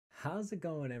How's it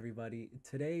going, everybody?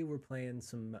 Today we're playing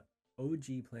some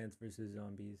OG Plants vs.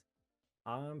 Zombies.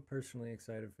 I'm personally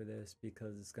excited for this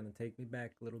because it's going to take me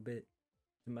back a little bit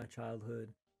to my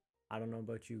childhood. I don't know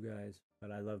about you guys,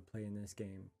 but I loved playing this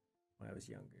game when I was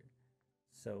younger.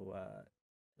 So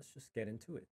let's just get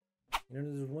into it. You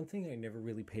know, there's one thing I never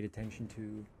really paid attention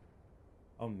to.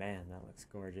 Oh man, that looks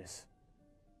gorgeous.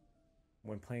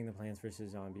 When playing the Plants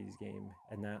vs. Zombies game,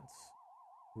 and that's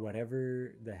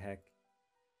whatever the heck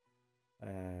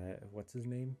what's his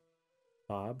name?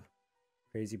 Bob?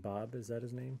 Crazy Bob, is that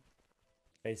his name?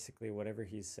 Basically, whatever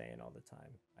he's saying all the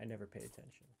time. I never pay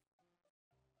attention.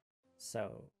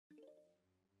 So,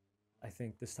 I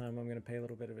think this time I'm going to pay a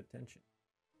little bit of attention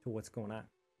to what's going on.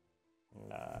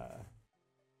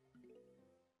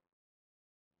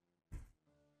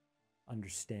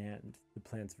 Understand the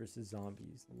Plants vs.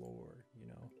 Zombies lore, you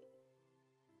know?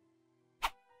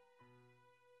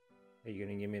 Are you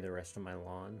going to give me the rest of my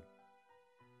lawn?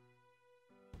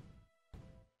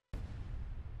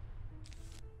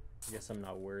 I guess I'm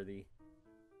not worthy.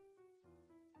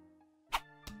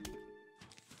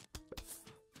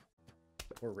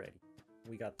 We're ready.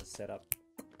 We got the setup.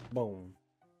 Boom.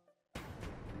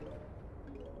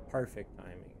 Perfect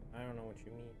timing. I don't know what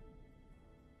you mean.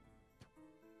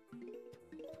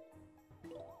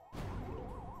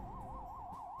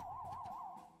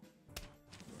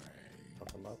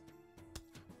 Fuck him up.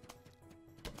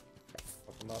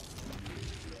 Fuck him up.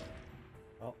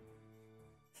 Oh.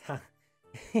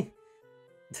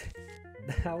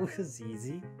 That was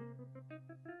easy.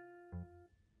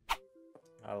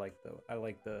 I like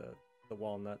the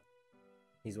walnut.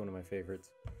 He's one of my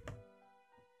favorites.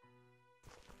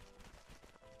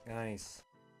 Nice.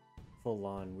 Full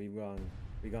on. We gone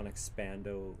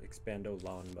expando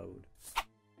lawn mode.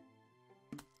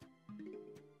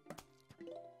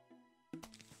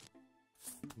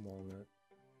 Walnut.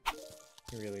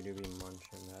 You really do be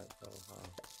munching that though, huh?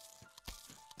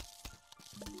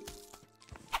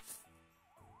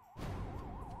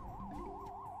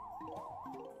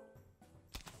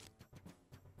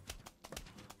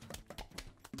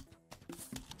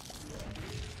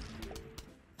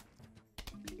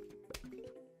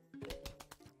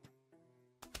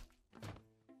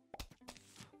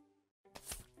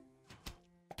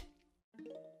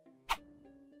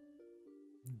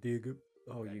 Dig.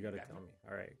 Oh, you gotta tell me.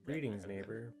 Alright. Greetings,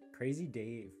 neighbor. Crazy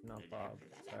Dave, not Bob.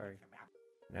 Sorry.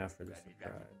 Now for the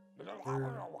surprise. I'm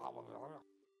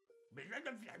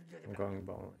going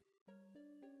bowling.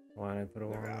 Why did I put a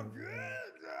wall?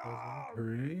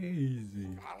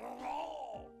 Crazy.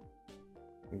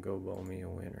 Go bowl me a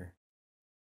winner.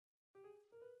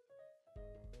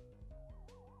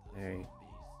 Hey.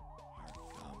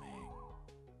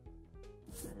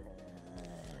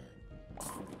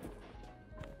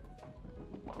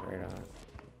 Right on.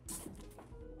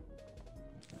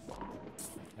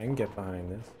 I can get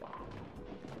behind this.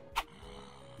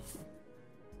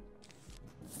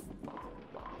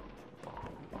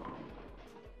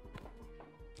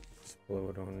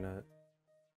 Explodo nut.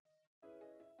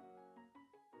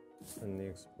 Send the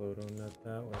explodo nut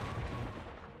that way.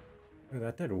 Oh,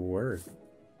 that did work.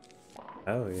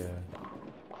 Oh yeah.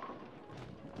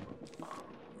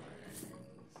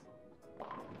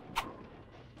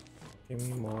 Give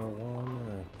me more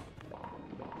walnut.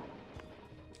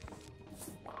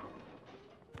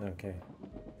 Okay.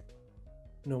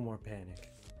 No more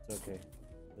panic. It's okay.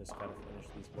 Just gotta finish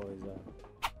these boys up.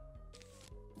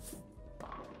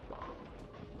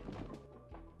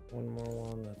 One more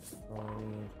walnut. That's all I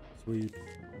need. Sweet.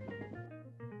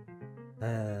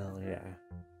 Hell yeah.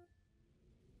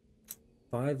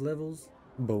 5 levels.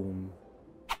 Boom.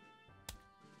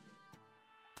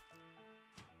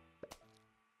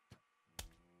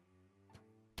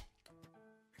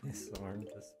 His arm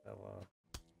just fell off.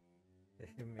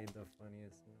 It made the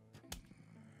funniest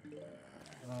noise.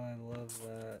 Oh, I love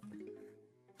that.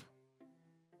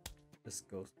 This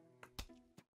ghost.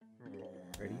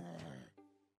 Ready?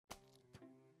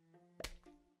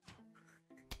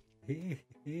 Hee.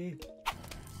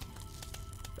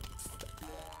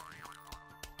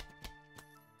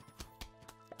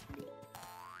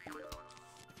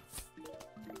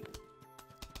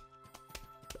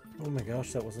 Oh my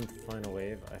gosh, that wasn't the final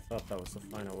wave. I thought that was the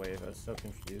final wave. I was so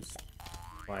confused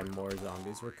why more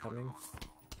zombies were coming.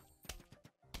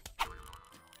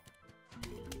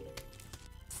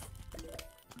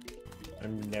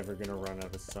 I'm never gonna run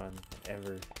out of sun,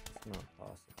 ever. It's not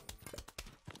possible.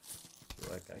 I feel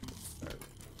like I could start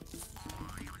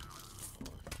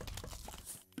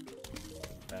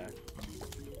back.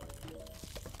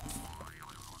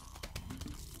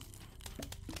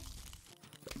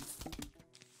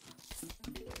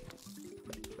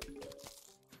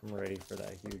 I'm ready for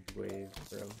that huge wave,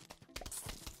 bro.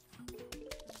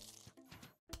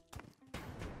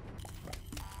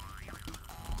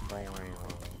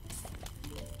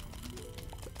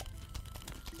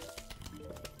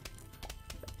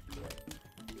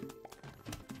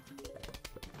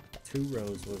 Two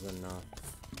rows was enough.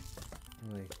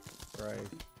 Holy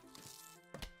Christ.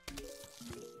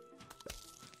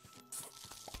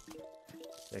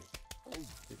 Sick.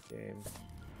 Good game.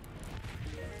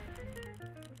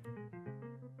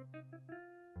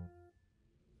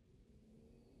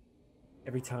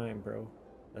 Every time, bro.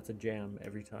 That's a jam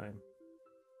every time.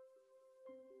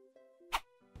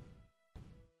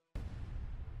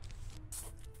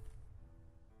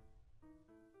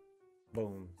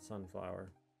 Boom.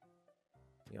 Sunflower.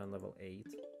 On level 8.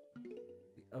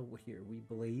 Oh, here, we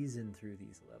blazing through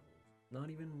these levels. Not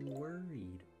even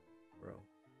worried, bro.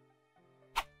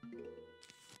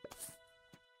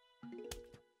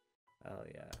 Hell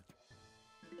yeah.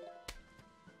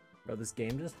 Bro, this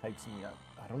game just hypes me up.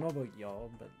 I don't know about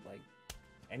y'all, but like,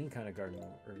 any kind of garden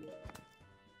warfare,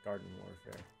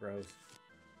 bros.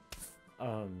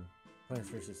 Plants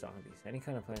vs. Zombies. Any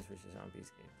kind of Plants vs. Zombies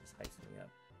game just hypes me up.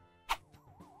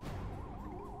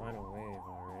 Final wave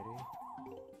already.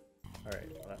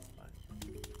 Alright, well, that's fine.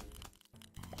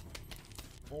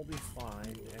 We'll be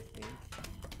fine, I think.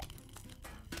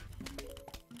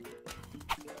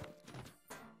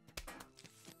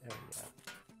 There we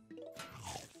go.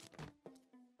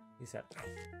 He said,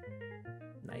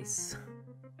 nice.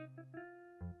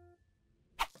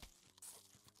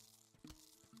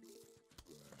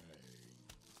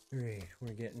 Alright,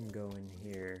 we're getting going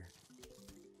here.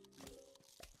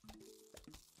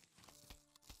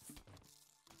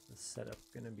 Setup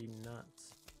gonna be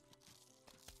nuts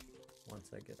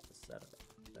once I get the setup,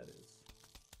 that is.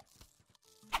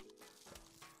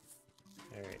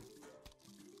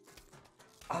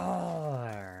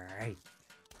 Alright.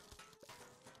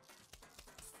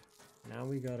 Now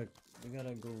we gotta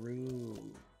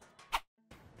groove.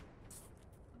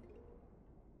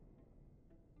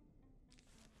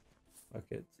 Fuck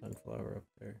it, sunflower up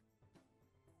there.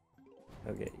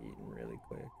 I'll get eaten really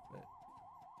quick, but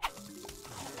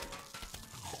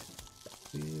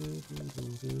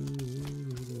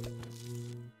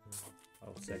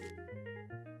oh, sick.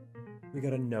 We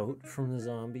got a note from the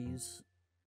zombies.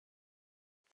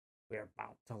 We're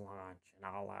about to launch an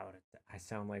all-out attack. I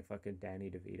sound like fucking Danny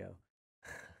DeVito.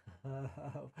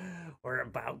 We're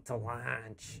about to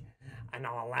launch an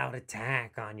all-out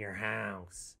attack on your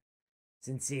house.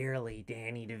 Sincerely,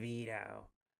 Danny DeVito.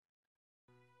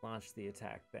 Launch the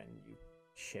attack then, you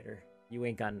shitter. You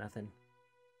ain't got nothing.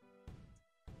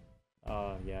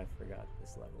 Oh, yeah, I forgot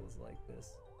this level is like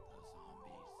this.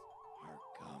 The zombies are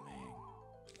coming.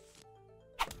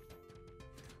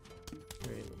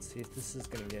 Great, let's see if this is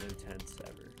gonna get intense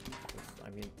ever. I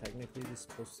mean, technically this is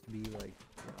supposed to be like,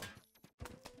 you know,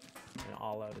 an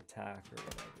all-out attack or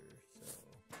whatever, so...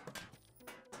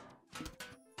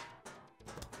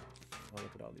 Oh,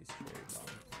 look at all these cherry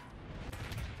bombs.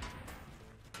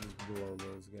 Just blow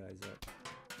those guys up.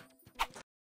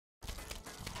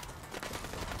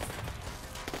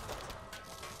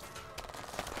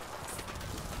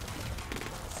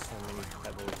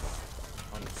 Pebbles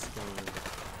on the screen.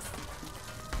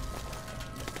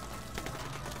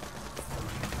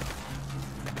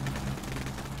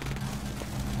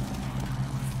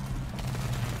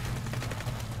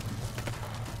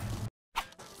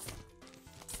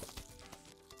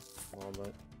 Well,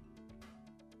 but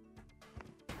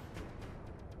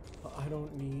I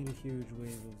don't need a huge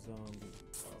wave of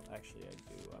zombies. Well, actually I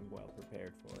do. I'm well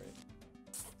prepared for it.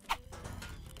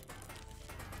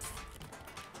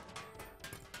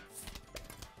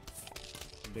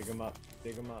 Dig them up,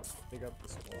 dig them up, dig up the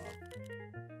squad.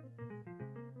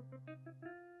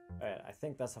 Alright, I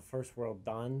think that's the first world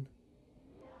done.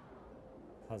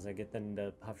 Cause I get then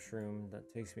the puff shroom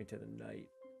that takes me to the night.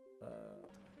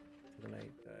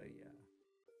 Yeah.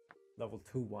 Level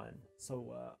 2-1.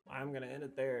 So I'm gonna end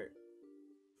it there.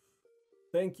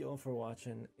 Thank you all for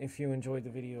watching. If you enjoyed the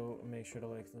video, make sure to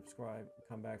like, subscribe,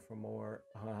 come back for more.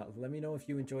 Let me know if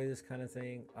you enjoy this kind of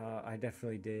thing. I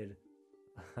definitely did.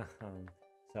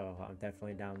 So I'm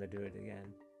definitely down to do it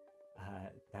again.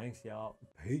 Thanks, y'all.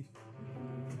 Peace.